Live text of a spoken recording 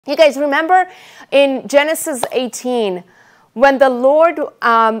You guys remember in Genesis 18, when the Lord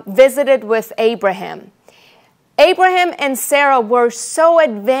visited with Abraham. Abraham and Sarah were so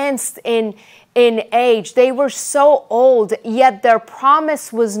advanced in age. They were so old, yet their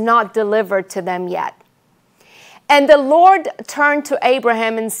promise was not delivered to them yet. And the Lord turned to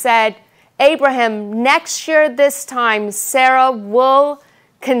Abraham and said, Abraham, next year this time, Sarah will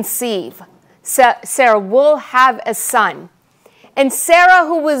conceive. Sarah will have a son. And Sarah,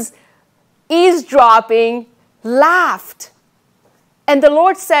 who was eavesdropping, laughed. And the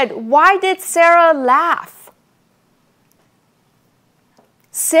Lord said, why did Sarah laugh?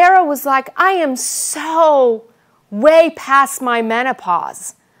 Sarah was like, I am so way past my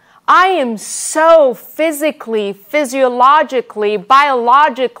menopause. I am so physically, physiologically,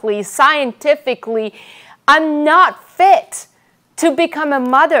 biologically, scientifically, I'm not fit to become a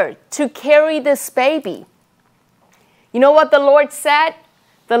mother, to carry this baby. You know what the Lord said?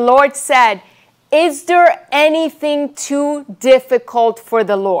 The Lord said, is there anything too difficult for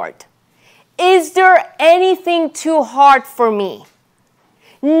the Lord? Is there anything too hard for me?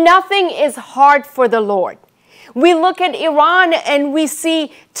 Nothing is hard for the Lord. We look at Iran and we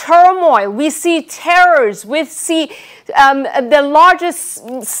see turmoil, we see terrors, we see the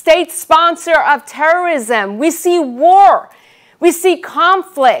largest state sponsor of terrorism, we see war, we see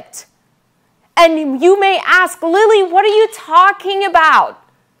conflict. And you may ask, Lily, what are you talking about?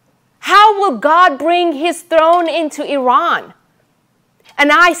 How will God bring his throne into Iran?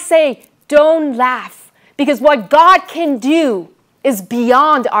 And I say, don't laugh, because what God can do is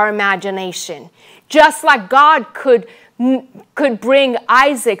beyond our imagination. Just like God could bring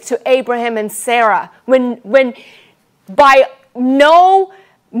Isaac to Abraham and Sarah, when by no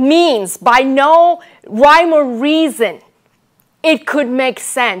means, by no rhyme or reason, it could make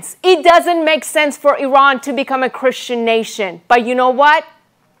sense. It doesn't make sense for Iran to become a Christian nation. But you know what?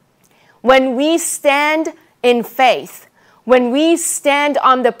 When we stand in faith, when we stand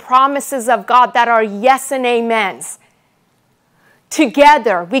on the promises of God that are yes and amens,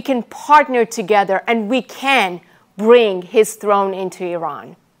 together we can partner together and we can bring his throne into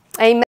Iran. Amen.